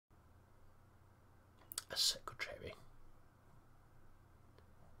A secretary.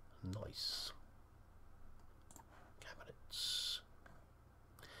 Nice. Cabinets.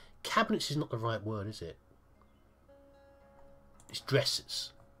 Cabinets is not the right word, is it? It's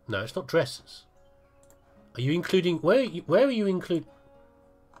dressers. No, it's not dressers. Are you including... Where are you including...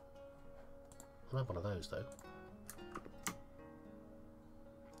 I'll have one of those, though.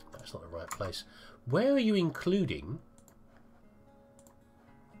 That's not the right place. Where are you including...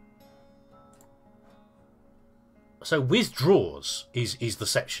 So, with drawers is the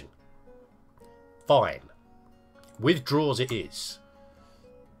section. Fine. With drawers it is.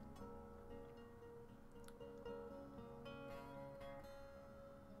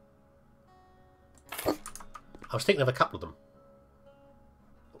 I was thinking of a couple of them.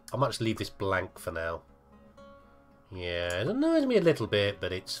 I might just leave this blank for now. Yeah, it annoys me a little bit,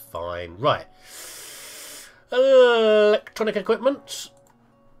 but it's fine. Right. Electronic equipment.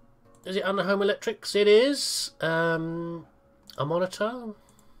 Is it under home electrics? It is. A monitor.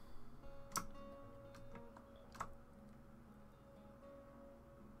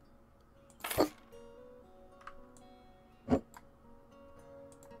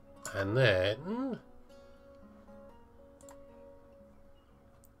 And then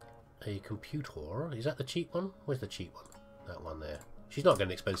a computer. Is that the cheap one? Where's the cheap one? That one there. She's not getting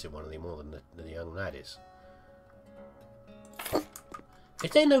an expensive one any more than the young lad is. Is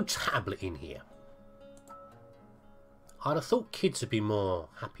there no tablet in here? I'd have thought kids would be more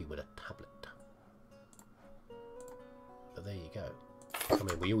happy with a tablet. But there you go. I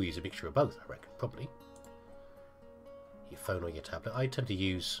mean, we all use a mixture of both, I reckon, probably. Your phone or your tablet. I tend to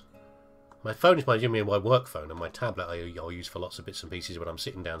use... My phone is generally my work phone, and my tablet I'll use for lots of bits and pieces when I'm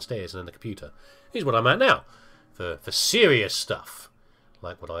sitting downstairs, and then the computer is what I'm at now. For serious stuff,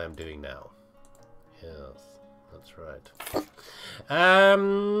 like what I am doing now. Yes. That's right. I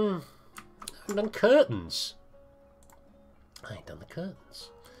haven't done curtains. I ain't done the curtains.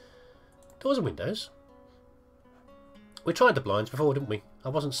 Doors and windows. We tried the blinds before, didn't we? I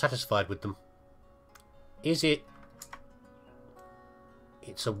wasn't satisfied with them. Is it...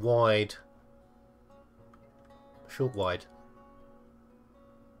 It's a wide... Short wide.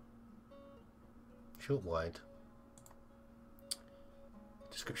 Short wide.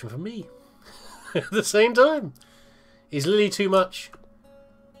 Description for me. At the same time. Is Lily too much?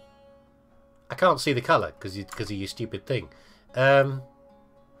 I can't see the colour because of your stupid thing. Oh,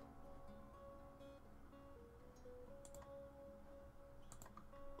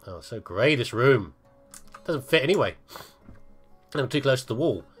 so grey, this room. Doesn't fit anyway. I'm too close to the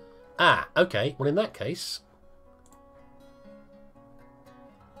wall. Ah, okay. Well, in that case...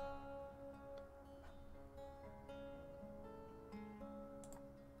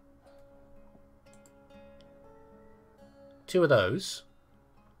 Two of those.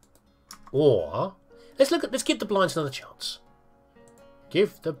 Or... Let's give the blinds another chance.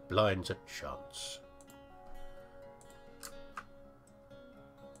 Give the blinds a chance.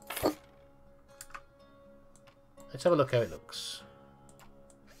 Let's have a look how it looks.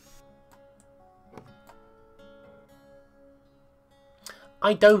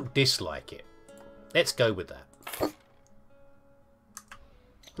 I don't dislike it. Let's go with that.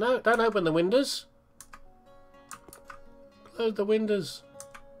 No, don't open the windows. Close the windows.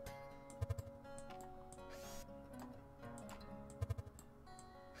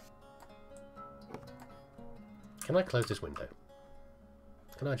 Can I close this window?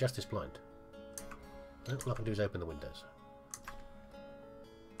 Can I adjust this blind? No, all I can do is open the windows.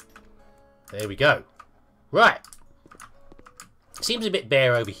 There we go. Right. Seems a bit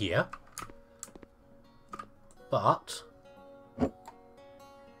bare over here. But...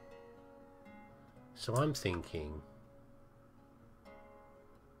 So I'm thinking...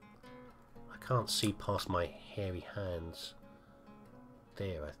 I can't see past my hairy hands.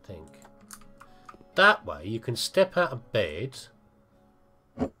 There, I think. That way you can step out of bed...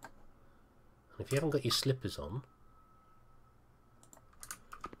 If you haven't got your slippers on,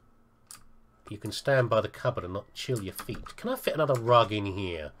 you can stand by the cupboard and not chill your feet. Can I fit another rug in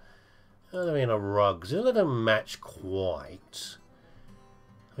here? Are there any rugs? They don't match quite.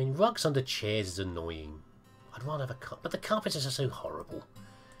 I mean, rugs under chairs is annoying. I'd rather have a carpet, but the carpets are so horrible.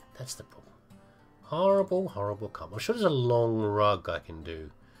 That's the problem. Horrible, horrible carpet. I'm sure there's a long rug I can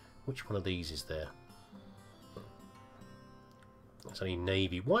do. Which one of these is there? It's only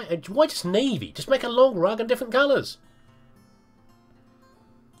navy. Why just navy? Just make a long rug in different colours.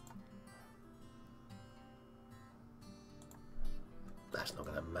 That's not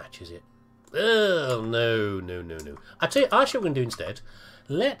going to match, is it? Oh, no, no, no, no. I tell you, actually what we're going to do instead.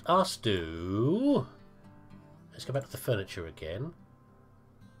 Let us do... Let's go back to the furniture again.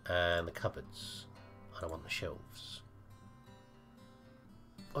 And the cupboards. I don't want the shelves.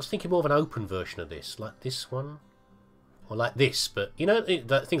 I was thinking more of an open version of this, like this one. Or like this, but you know,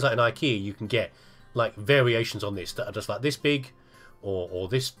 things like in IKEA you can get like variations on this that are just like this big or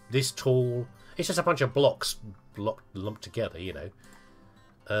this tall. It's just a bunch of blocks lumped together, you know.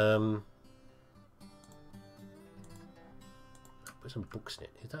 Put some books in it.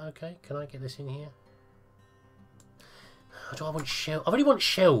 Is that okay? Can I get this in here? Do I want shelves? I really want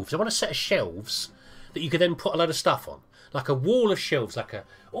shelves. I want a set of shelves that you could then put a load of stuff on. Like a wall of shelves, like a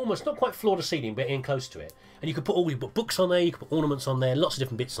almost not quite floor to ceiling, but in close to it. And you could put books on there, you could put ornaments on there, lots of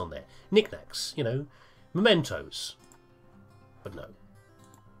different bits on there. Knickknacks, you know, mementos. But no.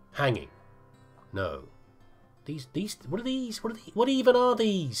 Hanging. No. These what are these? What even are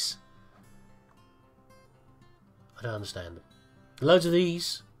these? I don't understand them. Loads of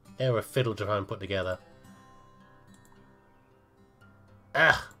these. They're a fiddle to try and put together.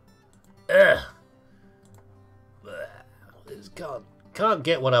 Ah. Ugh. Can't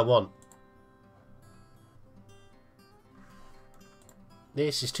get what I want.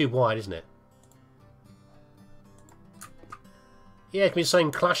 This is too wide, isn't it? Yeah, it can be the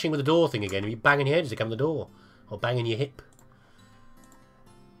same clashing with the door thing again. You're banging your head as you come to the door. Or banging your hip.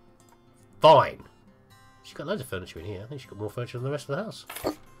 Fine. She's got loads of furniture in here. I think she's got more furniture than the rest of the house.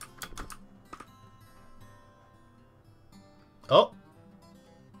 Oh!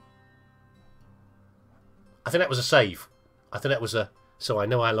 I think that was a save. I think that was a... So I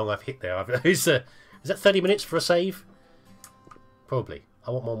know how long I've hit there. Is that 30 minutes for a save? Probably.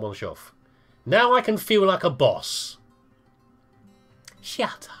 I want one shelf. Now I can feel like a boss.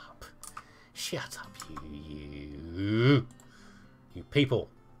 Shut up. Shut up, you people.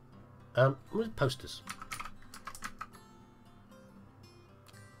 What are posters?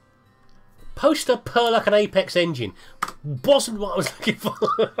 Poster per like an Apex engine. Wasn't what I was looking for.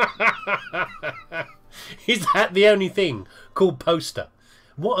 Is that the only thing called poster?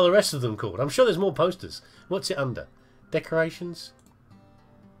 What are the rest of them called? I'm sure there's more posters. What's it under? Decorations?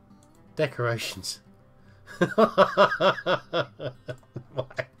 Decorations.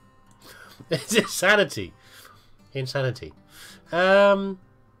 It's insanity. Insanity. I'm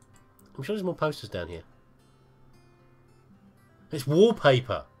sure there's more posters down here. It's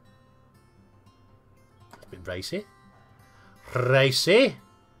wallpaper. It's a bit racy. Racy.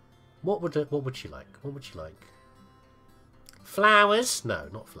 What would she like? What would she like? Flowers? No,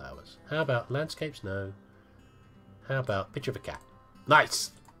 not flowers. How about landscapes? No. How about picture of a cat?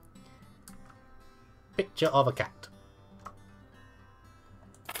 Nice. Picture of a cat.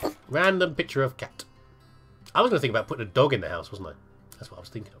 Random picture of cat. I was going to think about putting a dog in the house, wasn't I? That's what I was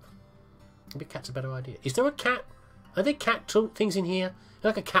thinking of. Maybe cat's a better idea. Is there a cat? Are there cat things in here?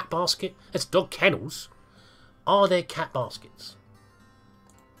 Like a cat basket? It's dog kennels. Are there cat baskets?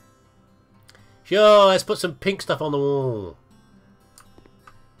 Sure, let's put some pink stuff on the wall.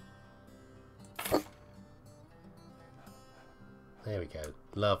 There we go.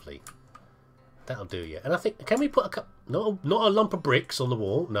 Lovely. That'll do you. And I think, can we put a cup? Not a lump of bricks on the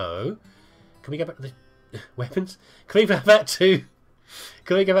wall. No. Can we go back to the weapons? Can we go back to?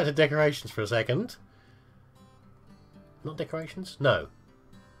 Can we go back to decorations for a second? Not decorations. No.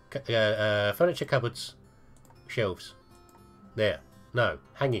 Furniture cupboards, shelves. There. No.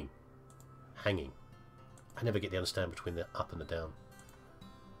 Hanging. Hanging. I never get the understand between the up and the down.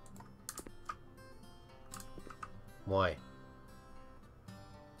 Why?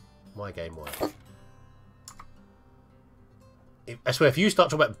 Why game? Why? I swear, if you start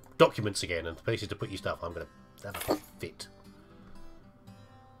talking about documents again and places to put your stuff, I'm going to have a fit.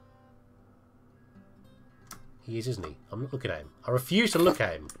 He is, isn't he? I'm not looking at him. I refuse to look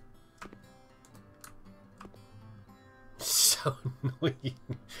at him. So annoying.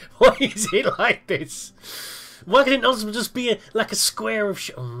 Why is it like this? Why can it not just be like a square of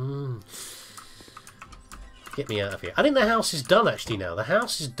Get me out of here. I think the house is done actually now. The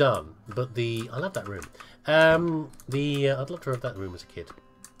house is done, but I love that room. I'd love to have that room as a kid.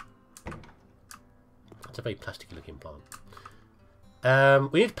 It's a very plasticky looking plant.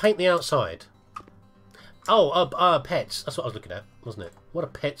 We need to paint the outside. Oh, pets. That's what I was looking at, wasn't it? What are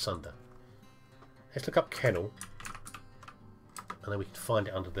pets under? Let's look up kennel. And then we can find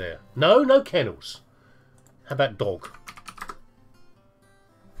it under there. No, no kennels. How about dog?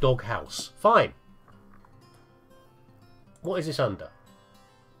 Dog house. Fine. What is this under?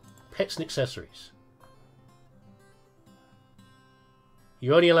 Pets and accessories.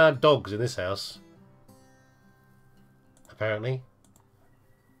 You only allow dogs in this house. Apparently.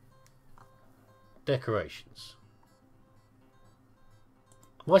 Decorations.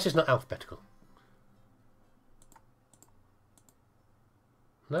 Why is this not alphabetical?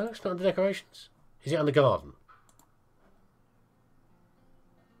 No, it's not under decorations. Is it on the garden?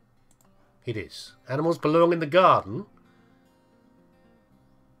 It is. Animals belong in the garden?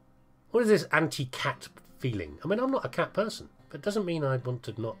 What is this anti-cat feeling? I mean, I'm not a cat person, but it doesn't mean I want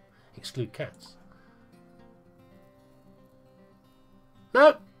to not exclude cats.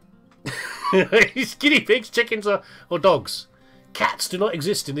 No! It's guinea pigs, chickens, or dogs. Cats do not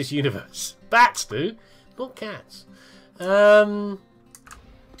exist in this universe. Bats do, not cats. Right.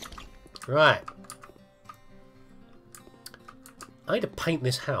 I need to paint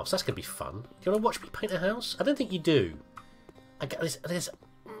this house. That's going to be fun. Do you want to watch me paint a house? I don't think you do. I get this. I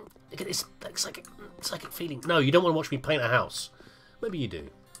get this psychic feeling. No, you don't want to watch me paint a house. Maybe you do.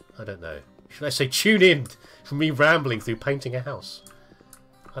 I don't know. Should I say tune in for me rambling through painting a house?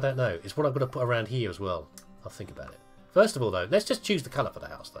 I don't know. It's what I'm going to put around here as well. I'll think about it. First of all, though, let's just choose the colour for the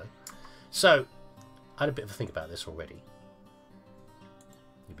house, though. So, I had a bit of a think about this already.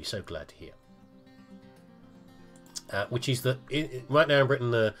 You'd be so glad to hear. Which is that right now in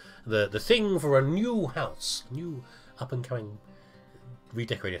Britain, the thing for a new house, new up-and-coming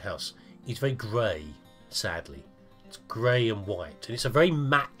redecorated house, is very grey, sadly. It's grey and white, and it's a very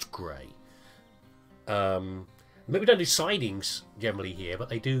matte grey. We don't do sidings generally here, but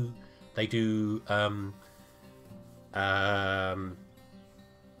they do.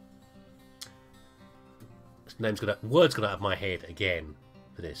 Words got out of my head again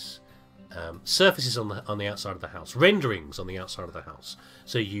for this. Surfaces on the outside of the house, renderings on the outside of the house.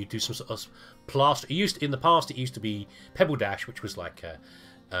 So you do some sort of plaster. In the past, it used to be pebble dash, which was like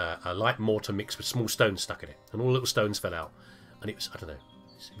a light mortar mixed with small stones stuck in it, and all the little stones fell out, and it was, I don't know,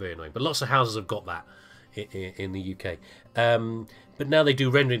 it's very annoying. But lots of houses have got that in the UK. But now they do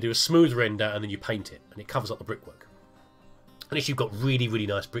rendering, do a smooth render, and then you paint it, and it covers up the brickwork. Unless you've got really, really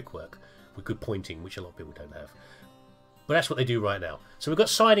nice brickwork with good pointing, which a lot of people don't have. But that's what they do right now. So we've got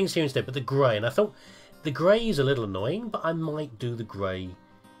sidings here instead, but the grey. And I thought the grey is a little annoying, but I might do the grey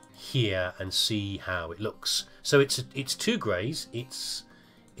here and see how it looks. So it's two greys. It's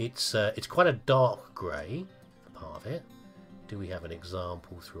quite a dark grey, part of it. Do we have an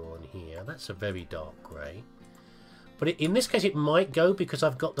example through on here? That's a very dark grey. But in this case, it might go because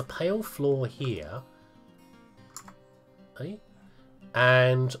I've got the pale floor here. Eh?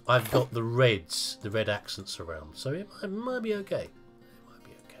 And I've got the reds, the red accents around. So it might be okay. It might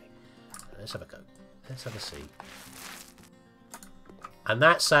be okay. Let's have a go. Let's have a see. And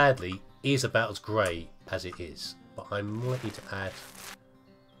that, sadly, is about as grey as it is. But I might need to add...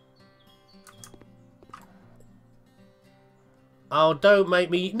 Oh, don't make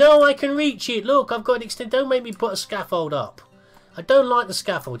me... No, I can reach it. Look, I've got an extend. Don't make me put a scaffold up. I don't like the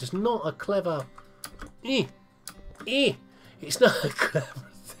scaffold. It's not a clever... It's not a clever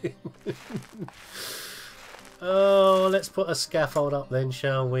thing. Oh, let's put a scaffold up then,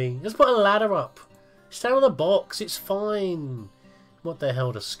 shall we? Let's put a ladder up. Stand on the box. It's fine. What the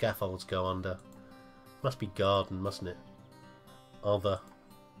hell does scaffolds go under? Must be garden, mustn't it? Other.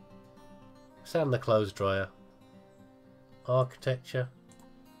 Stand on the clothes dryer. Architecture.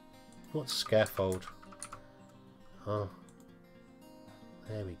 What's scaffold? Oh.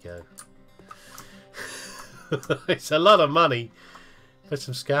 There we go. It's a lot of money for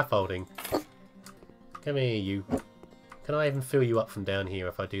some scaffolding. Come here, you. Can I even fill you up from down here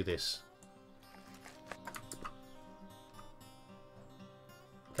if I do this?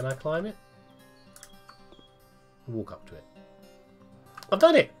 Can I climb it? Walk up to it. I've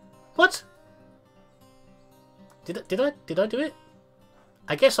done it! What? Did I do it?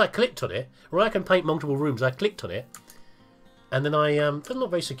 I guess I clicked on it. Or I can paint multiple rooms. I clicked on it. And then I... doesn't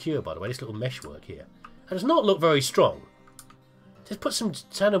look very secure, by the way, this little mesh work here. It does not look very strong. Just put some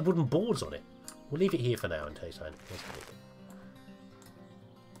standard wooden boards on it. We'll leave it here for now and taste it.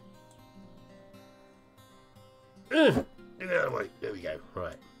 There we go.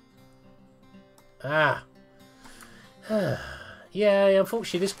 Right. Ah. Yeah,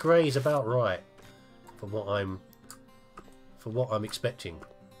 unfortunately this grey is about right for what I'm expecting.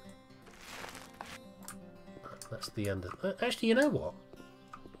 That's the under. Actually, you know what?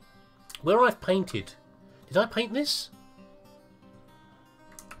 Where I've painted. Did I paint this?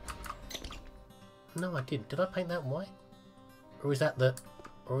 No, I didn't. Did I paint that white? Or is that the...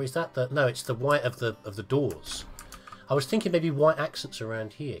 No, it's the white of the doors. I was thinking maybe white accents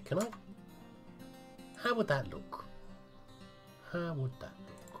around here. Can I... How would that look? How would that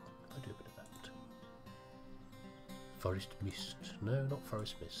look? I'll do a bit of that. Forest mist. No, not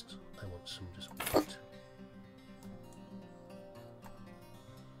forest mist. I want some just white.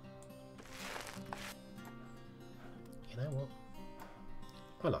 You know what?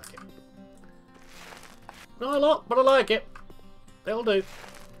 I like it. Not a lot, but I like it. That'll do.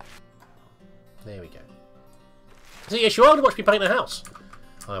 There we go. So yes, you are to watch me paint a house.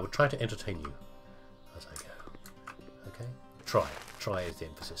 I will try to entertain you as I go. Okay? Try. Try is the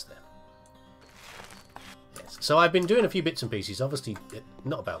emphasis there. Yes. So I've been doing a few bits and pieces. Obviously, I'm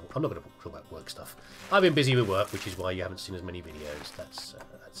not going to talk about work stuff. I've been busy with work, which is why you haven't seen as many videos. That's it.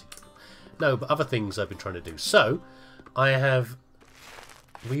 No, but other things I've been trying to do. So, I have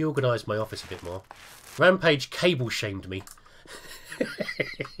reorganised my office a bit more. Rampage cable shamed me.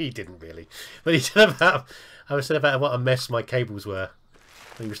 He didn't really. But he said about... I was saying about what a mess my cables were.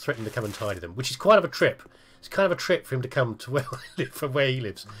 He was threatening to come and tidy them, which is quite of a trip. It's kind of a trip for him to come to where I live, from where he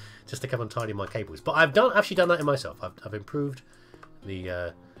lives, just to come and tidy my cables. But I've actually done that in myself. I've improved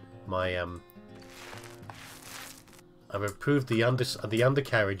the I've improved the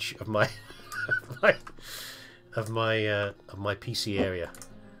undercarriage of my of my PC area.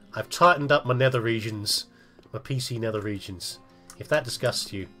 I've tightened up my nether regions, my PC nether regions. If that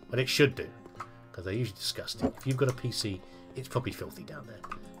disgusts you, but it should do, because they're usually disgusting. If you've got a PC, it's probably filthy down there.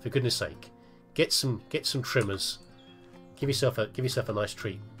 For goodness sake, get some trimmers. Give yourself a nice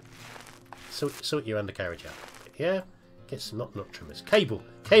treat. Sort your undercarriage out. Yeah, get some not trimmers. Cable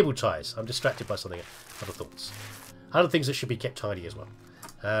ties. I'm distracted by something. Other thoughts. Other things that should be kept tidy as well.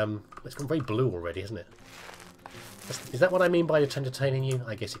 It's gone very blue already, hasn't it? Is that what I mean by entertaining you?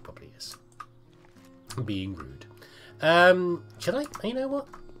 I guess it probably is. I'm being rude. Should I? You know what?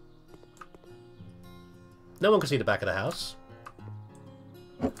 No one can see the back of the house.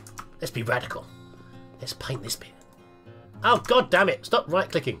 Let's be radical. Let's paint this bit. Oh, god damn it! Stop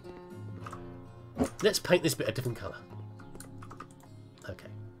right-clicking. Let's paint this bit a different colour. Okay.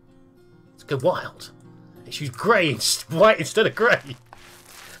 Let's go wild. Let's use grey and white instead of grey.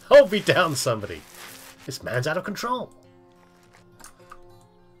 Hold me down, somebody. This man's out of control.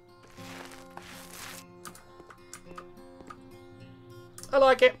 I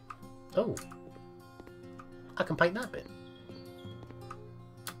like it. Oh. I can paint that bit.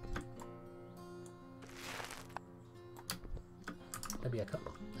 Maybe I can't.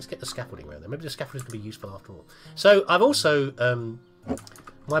 Let's get the scaffolding around there. Maybe the scaffolding can be useful after all. So I've also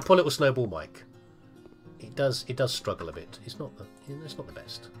my poor little snowball mic. It does struggle a bit. It's not the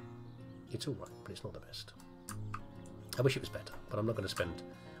best. It's all right, but it's not the best. I wish it was better, but I'm not going to spend.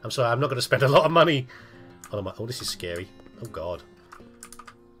 I'm sorry, I'm not going to spend a lot of money on a mic. Oh, this is scary. Oh god.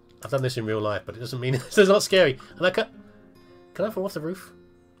 I've done this in real life, but it doesn't mean it's not scary. And I can I fall off the roof?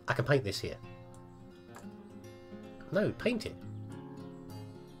 I can paint this here. No, paint it.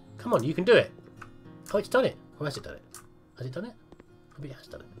 Come on, you can do it. Oh, it's done it. Or has it done it? Has it done it? Maybe it has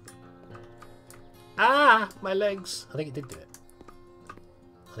done it. Ah, my legs. I think it did do it.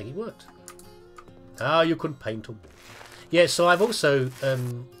 I think it worked. Ah, you couldn't paint a wall. Yeah, so I've also,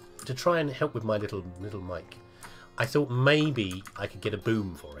 to try and help with my little mic, I thought maybe I could get a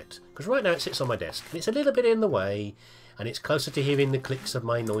boom for it. Because right now it sits on my desk, and it's a little bit in the way, and it's closer to hearing the clicks of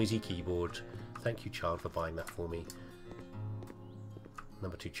my noisy keyboard. Thank you, child, for buying that for me.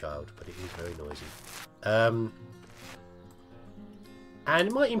 Number 2 child, but it is very noisy. And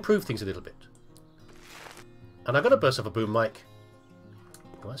it might improve things a little bit. And I got a burst of a boom mic.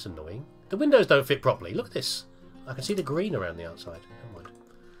 Oh, that's annoying. The windows don't fit properly. Look at this. I can see the green around the outside. Never mind.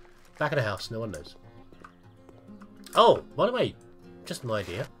 Back of the house, no one knows. Oh, by the way, just an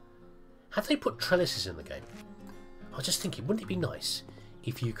idea. Have they put trellises in the game? I was just thinking, wouldn't it be nice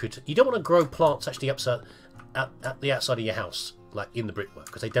if you could... You don't want to grow plants actually at the outside of your house, like in the brickwork,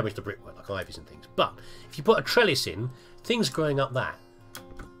 because they damage the brickwork, like ivies and things. But if you put a trellis in, things growing up that.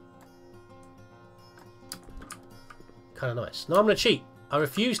 Kind of nice. Now I'm going to cheat. I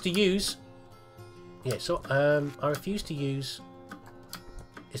refuse to use... Yeah, so I refuse to use...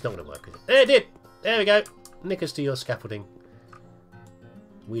 It's not going to work, is it? There it did! There we go! Knickers to your scaffolding.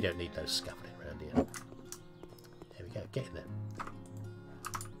 We don't need no scaffolding around here. There we go, get in there.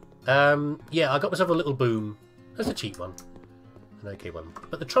 Yeah, I got myself a little boom. That's a cheap one. An okay one.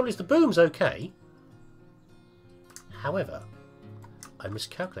 But the trouble is the boom's okay. However, I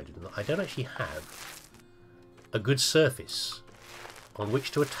miscalculated. I don't actually have a good surface on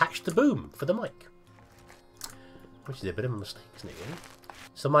which to attach the boom for the mic. Which is a bit of a mistake, isn't it, really?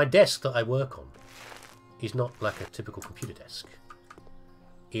 So my desk that I work on is not like a typical computer desk.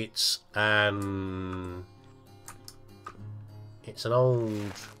 It's an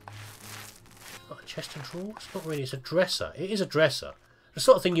old... Not a chest of drawers? Not really, it's a dresser. It is a dresser. The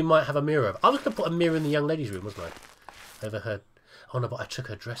sort of thing you might have a mirror of. I was going to put a mirror in the young lady's room, wasn't I? Overheard. Oh no, but I took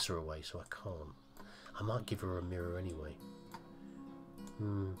her dresser away, so I can't. I might give her a mirror anyway.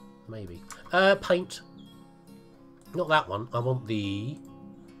 Maybe. Paint. Not that one. I want the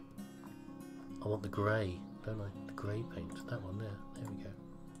grey, don't I? The grey paint. That one there. There we go.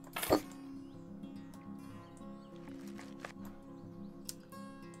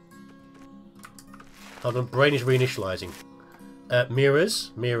 Hold on, brain is reinitializing.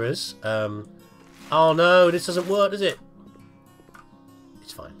 Mirrors. Oh no, this doesn't work, does it?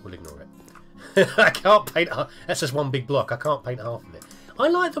 It's fine, we'll ignore it. I can't paint... That's just one big block. I can't paint half of it. I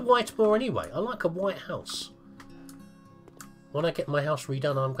like the white more anyway. I like a white house. When I get my house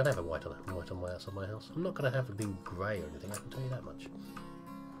redone, I'm going to have a white on my house. I'm not going to have it being grey or anything, I can tell you that much.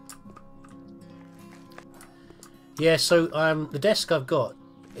 Yeah, so the desk I've got,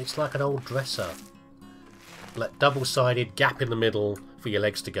 it's like an old dresser. Like double-sided, gap in the middle for your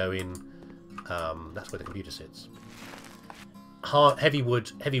legs to go in. That's where the computer sits. Heavy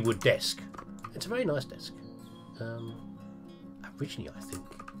wood desk. It's a very nice desk. Originally, I think,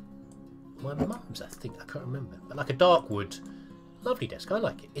 my mum's, I can't remember. But like a dark wood, lovely desk. I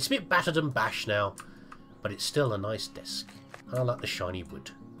like it. It's a bit battered and bashed now, but it's still a nice desk. And I like the shiny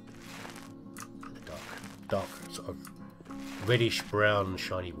wood. The dark sort of reddish brown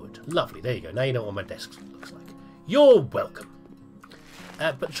shiny wood. Lovely. There you go. Now you know what my desk looks like. You're welcome.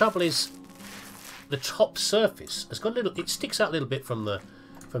 But the trouble is, the top surface has got a little. It sticks out a little bit from the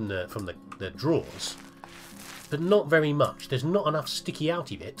drawers, but not very much. There's not enough sticky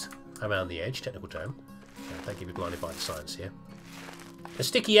outy bit around the edge. Technical term. Don't get me blinded by the science here. The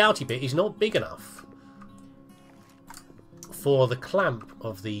sticky outy bit is not big enough for the clamp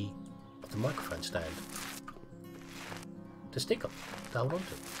of the microphone stand to stick on, to hold on to.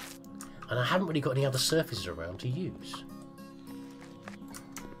 And I haven't really got any other surfaces around to use.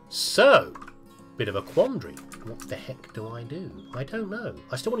 So, bit of a quandary. What the heck do I do? I don't know.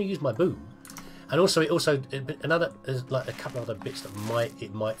 I still want to use my boom, and also there's like a couple of other bits that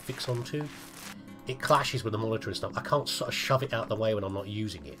it might fix onto. It clashes with the monitor and stuff. I can't sort of shove it out the way when I'm not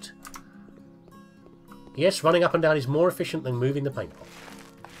using it. Yes, running up and down is more efficient than moving the paintball.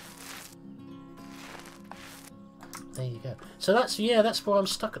 There you go. So that's where I'm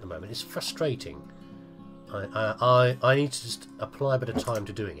stuck at the moment. It's frustrating. I need to just apply a bit of time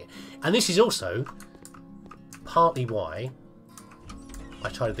to doing it. And this is also partly why I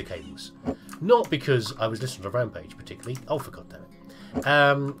tidied the cables. Not because I was listening to Rampage particularly. Oh, for God damn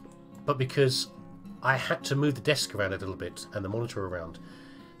it. But because I had to move the desk around a little bit and the monitor around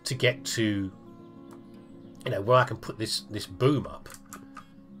to get to, where I can put this boom up.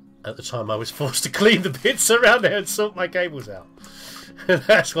 At the time I was forced to clean the bits around there and sort my cables out.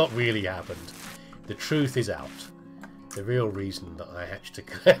 That's what really happened. The truth is out. The real reason that I had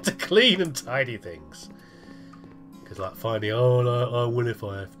to clean and tidy things. Because like finally, I will if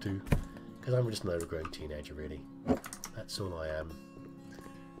I have to. Because I'm just an overgrown teenager really. That's all I am.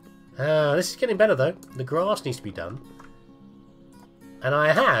 This is getting better though. The grass needs to be done. And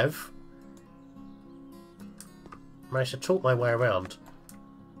I have managed to talk my way around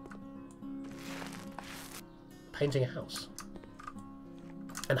painting a house.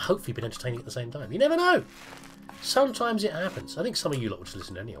 And hopefully been entertaining at the same time. You never know! Sometimes it happens. I think some of you lot will just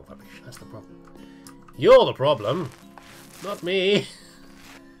listen to any old rubbish. That's the problem. You're the problem! Not me!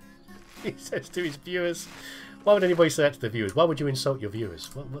 He says to his viewers. Why would anybody say that to the viewers? Why would you insult your viewers?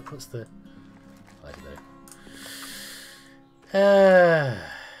 What's the... I don't know.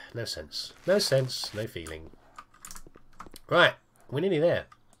 No sense. No sense. No feeling. Right. We're nearly there.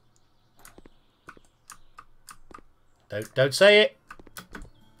 Don't say it!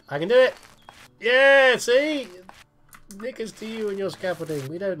 I can do it! Yeah, see? Knickers to you and your scaffolding.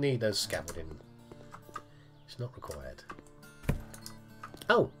 We don't need those scaffolding. It's not required.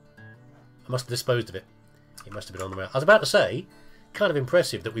 Oh! I must have disposed of it. It must have been on the round. I was about to say, kind of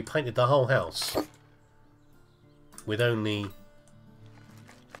impressive that we painted the whole house with only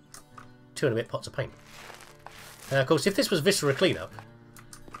 2 and a bit pots of paint. Now, of course, if this was Viscera cleanup,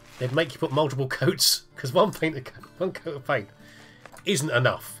 they'd make you put multiple coats, because one coat of paint isn't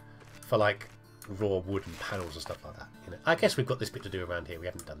enough for like raw wood and panels and stuff like that. I guess we've got this bit to do around here. We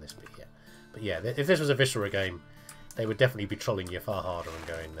haven't done this bit yet. But yeah, if this was a Viscera game, they would definitely be trolling you far harder and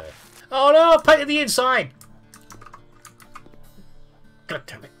going, oh no, I've painted the inside! God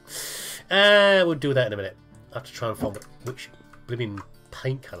damn it. We'll do that in a minute. I have to try and find which blimmin'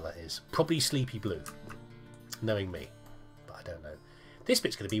 paint colour that is. Probably sleepy blue. Knowing me. But I don't know. This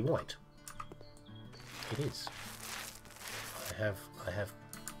bit's going to be white. It is. I have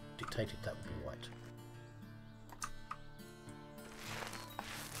dictated that would be white.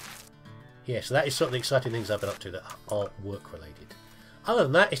 Yeah, so that is sort of the exciting things I've been up to that are work related. Other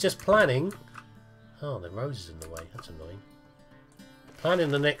than that, it's just planning. Oh, the rose is in the way. That's annoying. Planning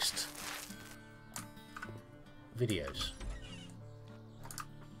the next videos.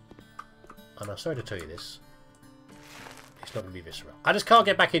 And I'm sorry to tell you this. It's not going to be visceral. I just can't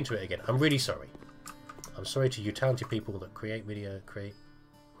get back into it again. I'm really sorry. I'm sorry to you talented people that create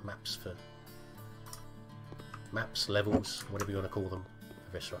maps for Maps, levels, whatever you want to call them.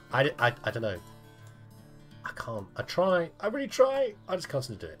 I don't know. I can't. I try. I really try. I just can't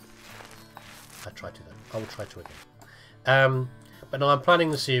seem to do it. I try to though. I will try to again. But no, I'm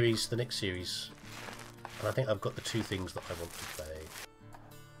planning the next series, and I think I've got the two things that I want to play.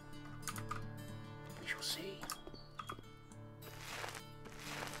 We shall see.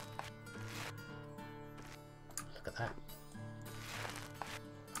 Look at that.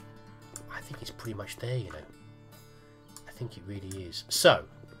 I think it's pretty much there, you know. I think it really is. So,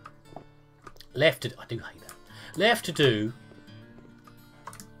 left to... I do hate that. Left to do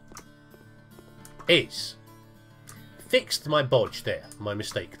is fixed my bodge there, my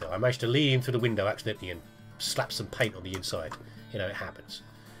mistake there. I managed to lean through the window accidentally and slap some paint on the inside. You know, it happens.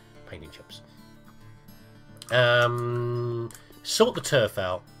 Painting jobs. Sort the turf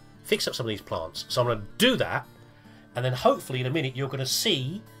out, fix up some of these plants. So I'm going to do that, and then hopefully in a minute you're going to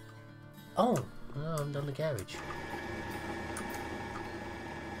see... Oh, no, I've done the garage.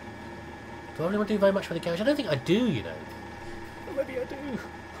 Do I really want to do very much for the garage? I don't think I do, you know. Or maybe I do.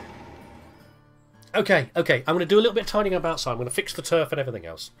 Okay. I'm going to do a little bit of tidying up outside. I'm going to fix the turf and everything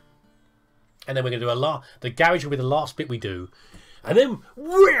else. And then we're going to do the garage will be the last bit we do. And then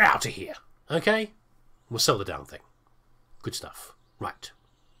we're out of here. Okay? We'll sell the damn thing. Good stuff. Right.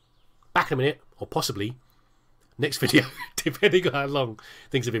 Back in a minute, or possibly next video, depending on how long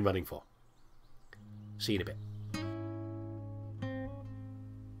things have been running for. See you in a bit.